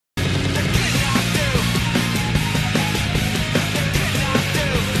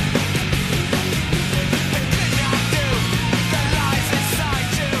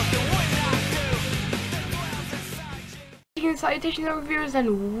salutations reviewers,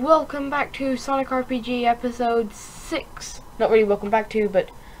 and welcome back to Sonic RPG episode 6. Not really welcome back to, but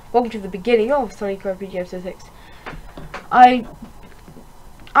welcome to the beginning of Sonic RPG episode 6. I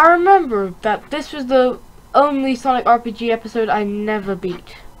remember that this was the only Sonic RPG episode I never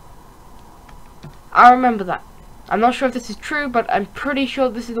beat. I remember that. I'm not sure if this is true, but I'm pretty sure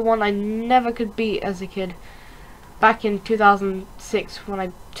this is the one I never could beat as a kid. Back in 2007 when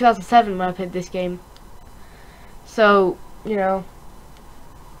I played this game. So, you know,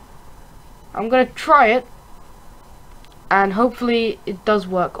 I'm gonna try it, and hopefully it does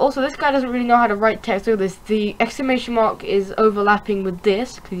work. Also, this guy doesn't really know how to write text. Look at this. The exclamation mark is overlapping with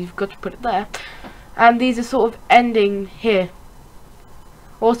this, because you've got to put it there. And these are sort of ending here.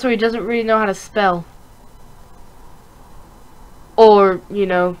 Also, he doesn't really know how to spell. Or, you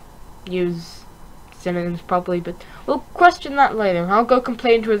know, use synonyms properly, but we'll question that later. I'll go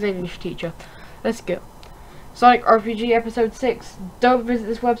complain to his English teacher. Let's go. Sonic RPG episode 6. Don't visit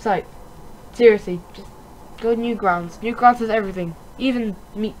this website. Seriously, just go to Newgrounds. Newgrounds has everything, even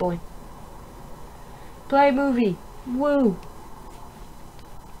Meat Boy. Play movie. Woo!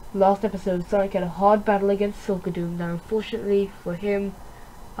 Last episode, Sonic had a hard battle against Silkadoom. Now, unfortunately for him,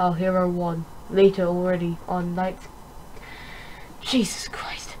 our hero won. Later already on night. Jesus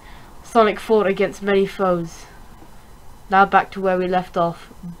Christ. Sonic fought against many foes. Now back to where we left off,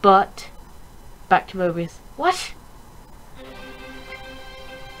 but back to Mobius. What?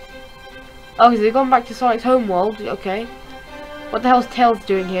 Okay, so they've gone back to Sonic's home world. Okay. What the hell's Tails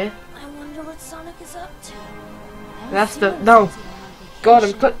doing here? I wonder what Sonic is up to. That's the no.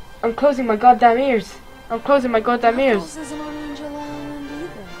 God, I'm closing my goddamn ears. I'm closing my goddamn ears. This isn't on Angel Island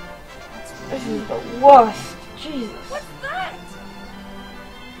either. This is the worst. Jesus. What's that?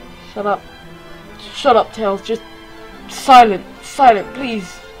 Shut up. Shut up, Tails. Just silent. Silent,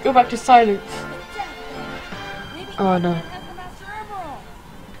 please. Go back to silence. Oh no.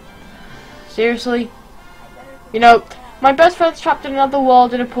 Seriously? You know, my best friend's trapped in another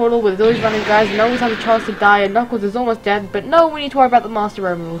world in a portal with those running guys and always has a chance to die, and Knuckles is almost dead, but no, we need to worry about the Master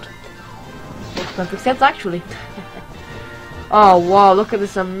Emerald. Makes perfect sense, actually. Oh wow, look at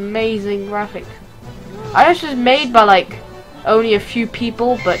this amazing graphic. I know it's just made by like only a few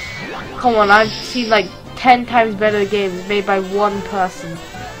people, but come on, I've seen like 10 times better games made by one person.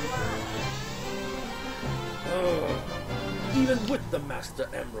 Even with the Master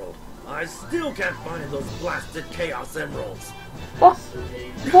Emerald, I still can't find those blasted Chaos Emeralds. What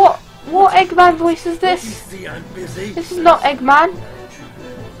Eggman voice is this? You see I'm busy? This is not Eggman.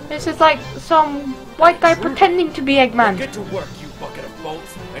 This is like some white guy pretending to be Eggman. Get to work, you bucket of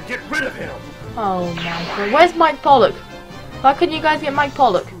bolts, and get rid of him! Oh my god, where's Mike Pollock? Why couldn't you guys get Mike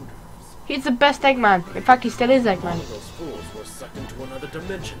Pollock? He's the best Eggman. In fact, he still is Eggman. All those fools were sucked into another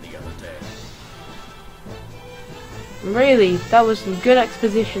dimension the other day. Really, that was some good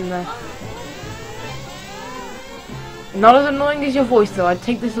exposition there. Not as annoying as your voice though, I'd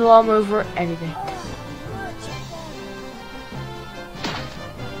take this alarm over anything.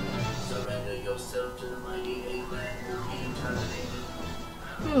 Surrender yourself to the mighty Eggman or be terminated.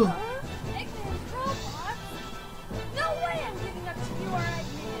 Ooh. Eggman's robots? No way I'm giving up to you or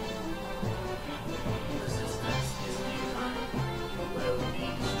Eggman! Resistance is futile. You will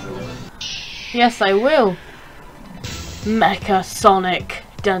be destroyed. Yes, I will. Mecha Sonic.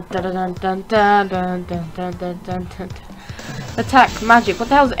 Dun dun dun dun dun dun dun dun dun dun dun. Attack, magic. What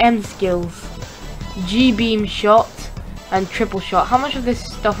the hell's M skills? G-beam shot and triple shot. How much of this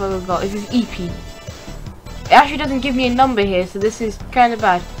stuff have I got? Is this EP? It actually doesn't give me a number here, so this is kind of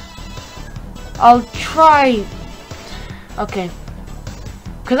bad. I'll try. Okay.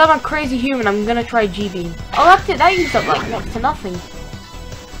 Because I'm a crazy human, I'm gonna try G-beam. Oh, that's it. That used up like next to nothing.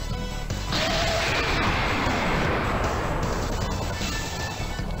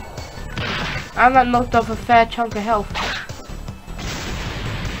 And that knocked off a fair chunk of health.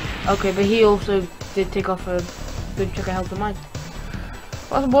 Okay, but he also did take off a good chunk of health of mine.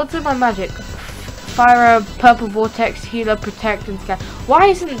 What's in my magic? Fire a purple vortex, healer, protect, and scan. Why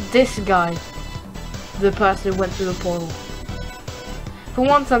isn't this guy the person who went through the portal? For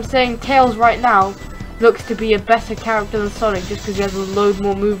once, I'm saying Tails right now looks to be a better character than Sonic just because he has a load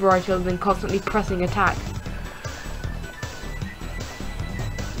more move variety other than constantly pressing attack.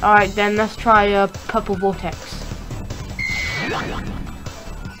 Alright then, let's try a purple vortex.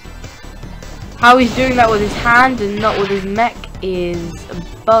 How he's doing that with his hand and not with his mech is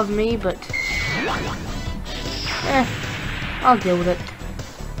above me, but I'll deal with it.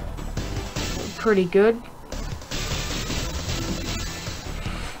 Pretty good.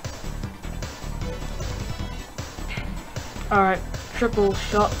 Alright, triple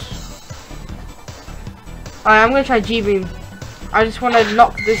shot. Alright, I'm gonna try G-beam. I just want to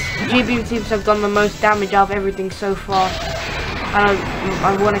knock this. G-beam seems to have done the most damage out of everything so far. And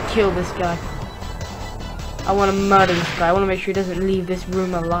I want to kill this guy. I want to murder this guy. I want to make sure he doesn't leave this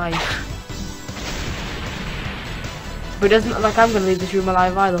room alive. But it doesn't look like I'm going to leave this room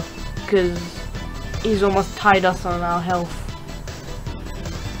alive either. Because he's almost tied us on our health.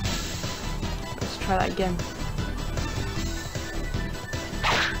 Let's try that again.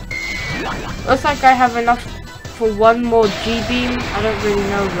 Looks like I have enough for one more G-beam. I don't really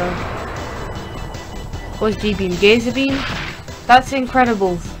know though. What's G-beam? Gazer beam? That's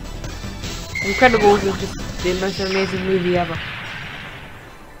Incredibles. Incredibles is just the most amazing movie ever.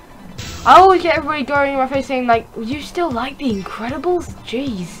 I always get everybody going in my face saying like, you still like the Incredibles?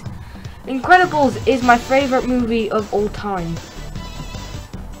 Jeez. Incredibles is my favorite movie of all time.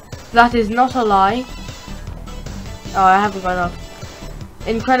 That is not a lie. Oh, I haven't got enough.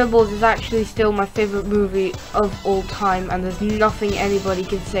 Incredibles is actually still my favorite movie of all time, and there's nothing anybody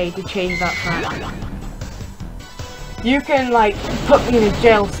can say to change that fact. You can like put me in a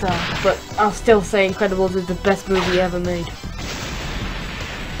jail cell, but I'll still say Incredibles is the best movie ever made.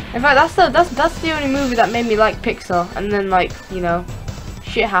 In fact, that's the only movie that made me like Pixar, and then like, you know,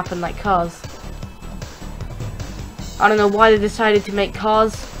 shit happened like Cars. I don't know why they decided to make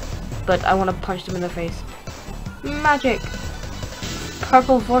Cars, but I want to punch them in the face. Magic.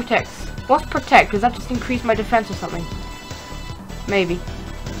 Purple vortex. What's protect? Does that just increase my defense or something? Maybe.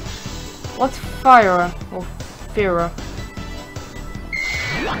 What's fire or Fira?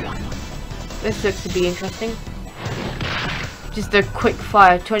 This looks to be interesting. Just a quick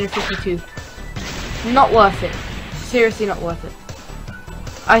fire, 252. Not worth it. Seriously, not worth it.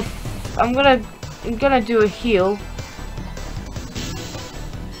 I'm gonna do a heal.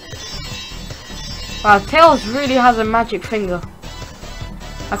 Wow, Tails really has a magic finger.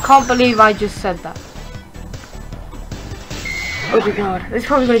 I can't believe I just said that. Oh my god, this is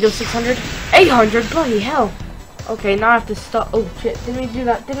probably gonna go 600. 800, bloody hell. Okay, now I have to stop. Oh shit, didn't we do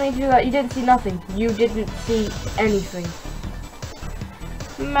that? Didn't we do that? You didn't see nothing. You didn't see anything.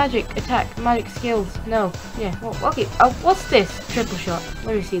 Magic attack, magic skills. No, yeah, well, okay. What's this? Triple shot.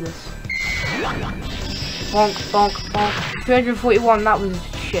 Let me see this. Bonk, bonk, bonk. 241, that was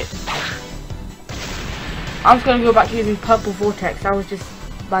shit. I'm just gonna go back to using purple vortex. That was just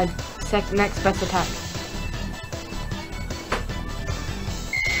my next best attack.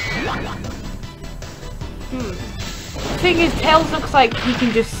 The thing is, Tails looks like he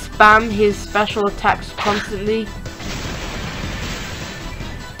can just spam his special attacks constantly.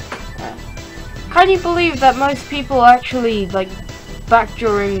 Can you believe that most people actually, like, back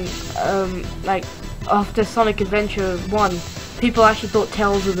during, like, after Sonic Adventure 1, people actually thought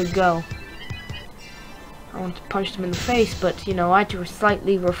Tails was a girl. I wanted to punch them in the face, but, you know, I had to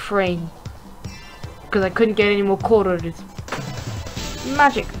slightly refrain. Because I couldn't get any more coordinates.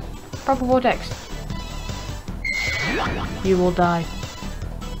 Magic. Purple vortex. You will die.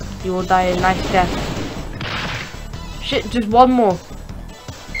 You will die a nice death. Shit, just one more.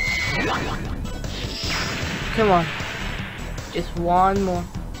 Come on. Just one more.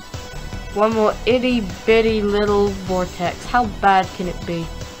 One more itty bitty little vortex. How bad can it be?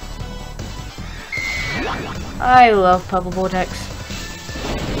 I love purple vortex.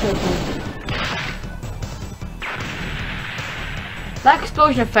 So cool. That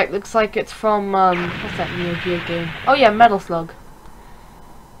explosion effect looks like it's from what's that Neo Geo game? Oh yeah, Metal Slug.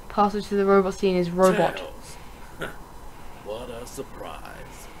 Passage to the robot scene is robot. Tails. What a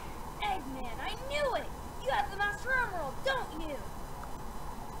surprise. Eggman, I knew it! You have the Master Emerald, don't you?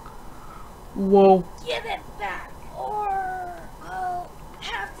 Whoa. Give it back, or I'll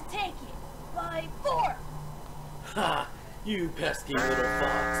have to take it by force. Ha! You pesky little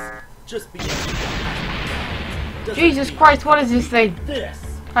fox. Just because Jesus Christ, what is this thing? This.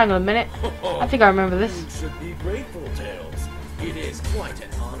 Hang on a minute. I think I remember this. You should be grateful, Tails. It is quite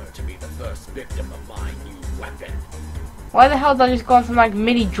an honor to be the first victim of my new weapon. Why the hell did I just go on some like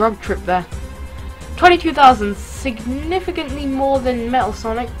mini drug trip there? 22,000, significantly more than Metal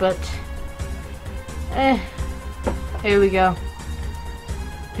Sonic, but here we go.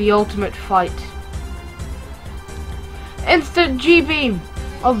 The ultimate fight. Instant G-beam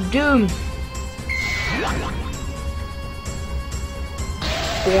of doom.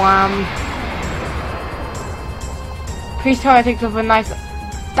 Wham. Please tell me I think of a nice.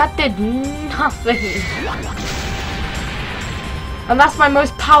 That did nothing. And that's my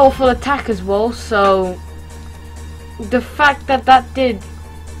most powerful attack as well, so the fact that that did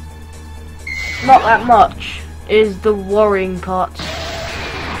not that much is the worrying part.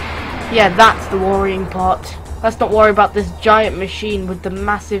 Yeah, that's the worrying part. Let's not worry about this giant machine with the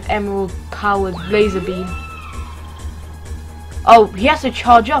massive emerald powered laser beam. Oh, he has to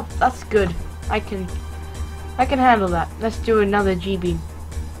charge up. That's good. I can handle that. Let's do another G-beam.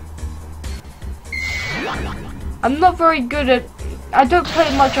 I'm not very good at... I don't play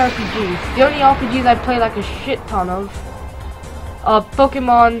much RPGs. The only RPGs I play like a shit ton of are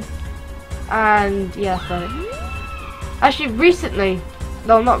Pokemon and... yeah, that's about it. Actually, recently...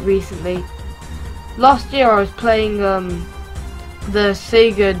 no, not recently. Last year I was playing the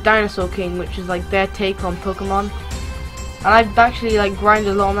Sega Dinosaur King, which is like their take on Pokemon. And I've actually like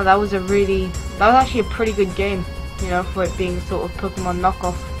grinded a lot on that. That was actually a pretty good game, you know, for it being sort of Pokemon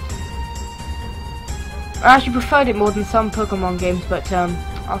knockoff. I actually preferred it more than some Pokemon games, but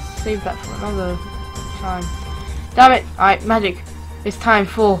I'll save that for another time. Damn it! Alright, Magic. It's time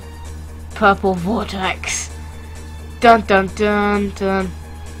for Purple Vortex. Dun dun dun dun.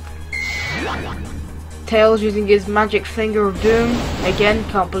 Tails using his magic finger of doom. Again,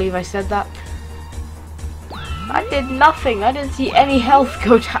 can't believe I said that. I did nothing. I didn't see any health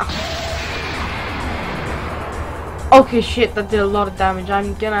go down. Okay, shit, that did a lot of damage.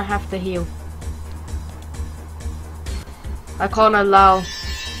 I'm gonna have to heal. I can't allow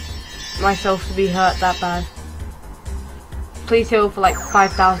myself to be hurt that bad. Please heal for like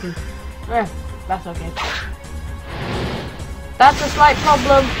 5,000. Eh, that's okay. That's a slight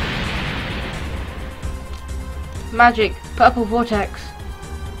problem. Magic, Purple Vortex.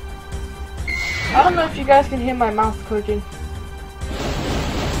 I don't know if you guys can hear my mouth clicking.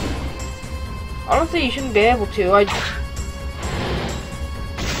 Honestly, you shouldn't be able to. I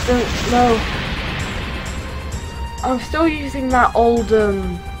don't know. I'm still using that old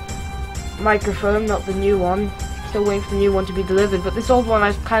microphone, not the new one. Still waiting for the new one to be delivered, but this old one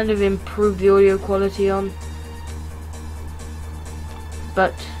I've kind of improved the audio quality on.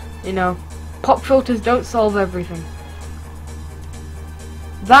 But, you know, pop filters don't solve everything.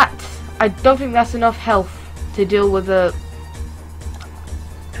 That, I don't think that's enough health to deal with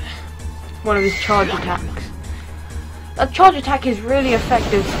one of his charge attacks. That charge attack is really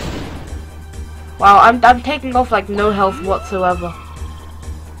effective. Wow, I'm taking off like no health whatsoever.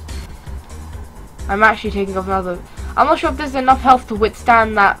 I'm actually taking off another. I'm not sure if there's enough health to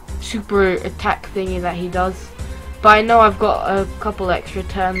withstand that super attack thingy that he does. But I know I've got a couple extra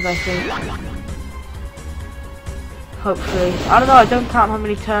turns, I think. Hopefully. I don't know, I don't count how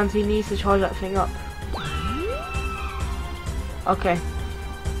many turns he needs to charge that thing up. Okay.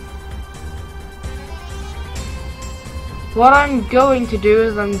 What I'm going to do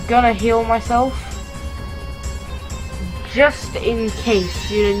is I'm gonna heal myself. Just in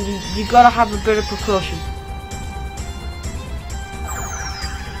case. You gotta have a bit of precaution.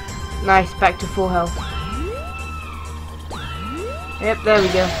 Nice, back to full health. Yep, there we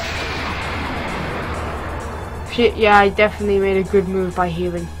go. Shit, yeah, I definitely made a good move by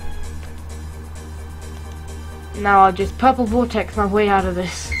healing. Now I'll just Purple Vortex my way out of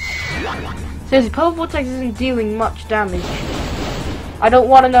this. Seriously, Purple Vortex isn't dealing much damage. I don't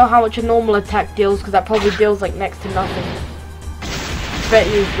want to know how much a normal attack deals, because that probably deals like next to nothing. Bet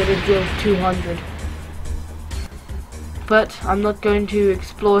you that it deals 200. But I'm not going to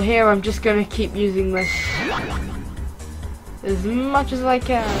explore here, I'm just going to keep using this as much as I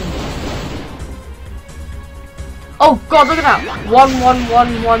can. Oh god, look at that!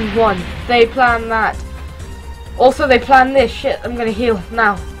 11111. They planned that. Also, they planned this. Shit, I'm gonna heal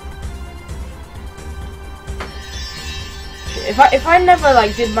now. If I never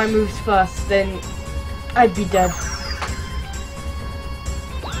like did my moves first, then I'd be dead.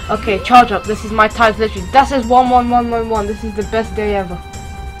 Okay, charge up. This is my time literally. That says 11111. This is the best day ever.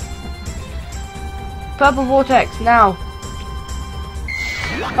 Purple Vortex now.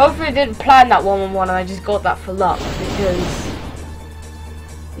 Hopefully I didn't plan that 111 and I just got that for luck, because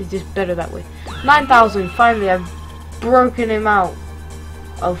it's just better that way. 9,000, finally I've broken him out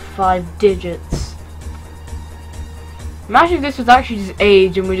of 5 digits. Imagine if this was actually just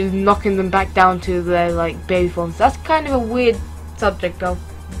age and we're just knocking them back down to their like baby forms. That's kind of a weird subject, I'll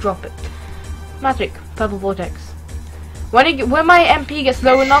drop it. Magic, Purple Vortex. When my MP gets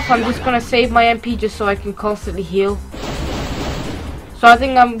low enough, I'm just gonna save my MP just so I can constantly heal. So I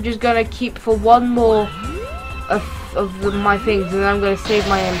think I'm just gonna keep for one more of my things, and then I'm gonna save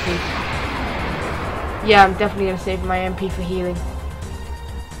my MP. Yeah, I'm definitely gonna save my MP for healing.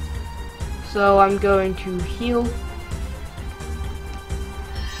 So I'm going to heal.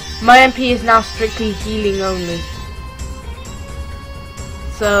 My MP is now strictly healing only.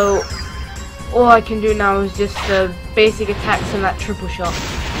 So all I can do now is just the basic attacks and that triple shot.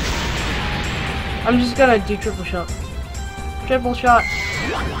 I'm just gonna do triple shot. Triple shot.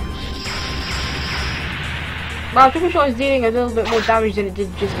 Wow, triple shot is dealing a little bit more damage than it did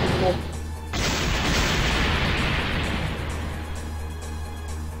just before.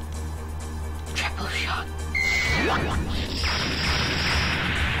 god.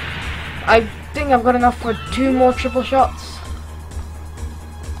 I think I've got enough for 2 more triple shots.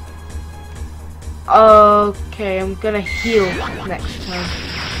 Okay, I'm gonna heal next time.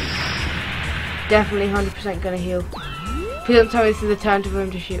 Definitely 100% gonna heal. Please don't tell me this is the turn for him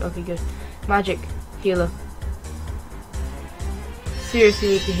to shoot. Okay, good. Magic. Healer. Seriously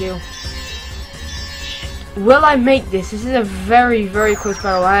need to heal. Will I make this? This is a very, very close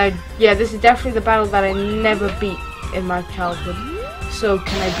battle. Yeah, this is definitely the battle that I never beat in my childhood. So,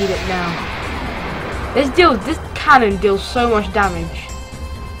 can I beat it now? This cannon deals so much damage.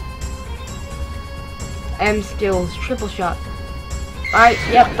 M skills, triple shot. Alright,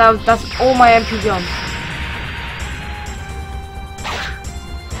 yep, that's all my MP on.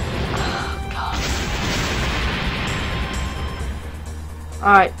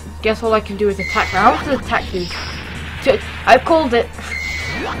 Alright, guess all I can do is attack now. How much does attack do? I called it!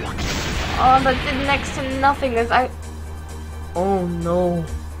 Oh, that did next to nothing. Oh no.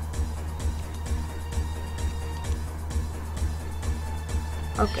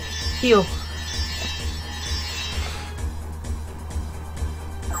 Okay, heal.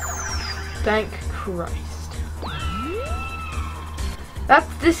 Thank Christ.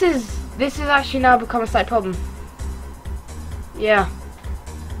 This is actually now become a slight problem. Yeah.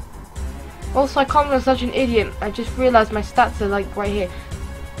 Also, I can't be such an idiot. I just realized my stats are like right here.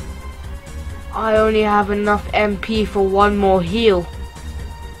 I only have enough MP for 1 more heal.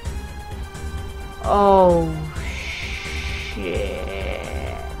 Oh shit.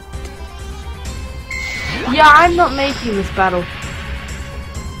 Yeah, I'm not making this battle.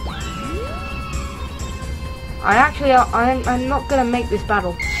 I'm not gonna make this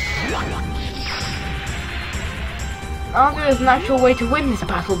battle. I don't think there's an actual way to win this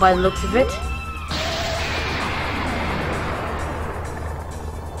battle by the looks of it.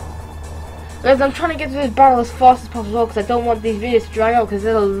 Guys, I'm trying to get through this battle as fast as possible because I don't want these videos to drag out because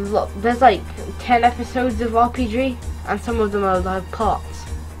there's like 10 episodes of RPG and some of them are like parts,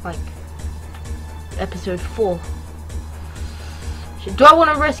 like episode 4. Do I want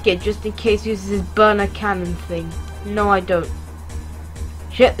to risk it just in case he uses his burner cannon thing? No, I don't.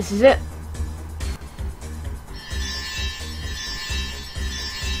 Shit, this is it.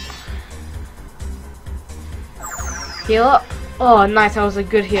 Heal up. Oh, nice. That was a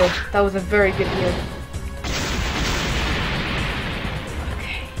good heal. That was a very good heal.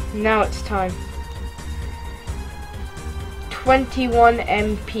 Okay, now it's time. 21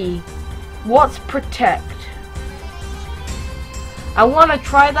 MP. What's protect? I want to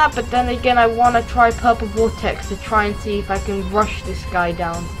try that, but then again I want to try Purple Vortex to try and see if I can rush this guy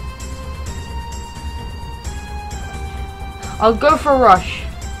down. I'll go for a rush.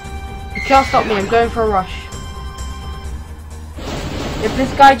 You can't stop me, I'm going for a rush. If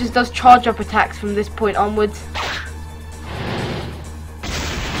this guy just does charge up attacks from this point onwards.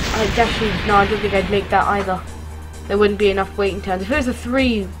 I don't think I'd make that either. There wouldn't be enough waiting turns. If it was a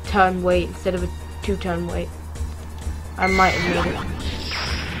 3-turn wait instead of a 2-turn wait, I might have made it.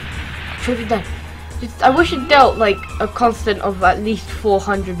 Should have done. I wish it dealt like a constant of at least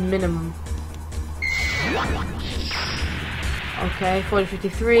 400 minimum. Okay,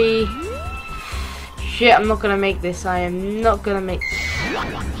 4053. Shit, I'm not gonna make this. I am not gonna make this.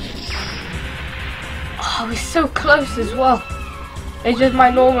 Oh, we're so close as well. It's just my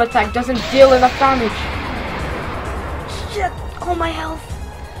normal attack doesn't deal enough damage. Shit, all my health.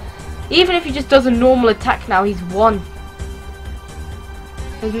 Even if he just does a normal attack now, he's won.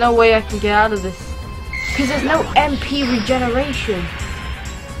 There's no way I can get out of this. Because there's no MP regeneration.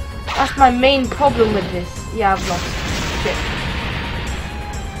 That's my main problem with this. Yeah, I've lost. Shit.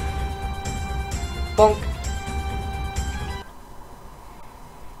 Bonk.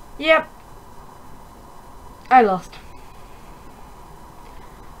 Yep. I lost.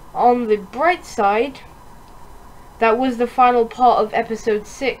 On the bright side, that was the final part of episode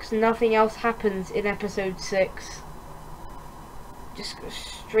 6. Nothing else happens in episode 6. Just go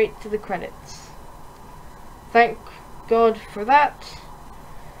straight to the credits. Thank God for that.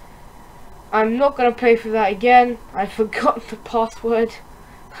 I'm not going to pay for that again. I forgot the password.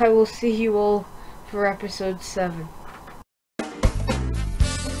 I will see you all for episode 7.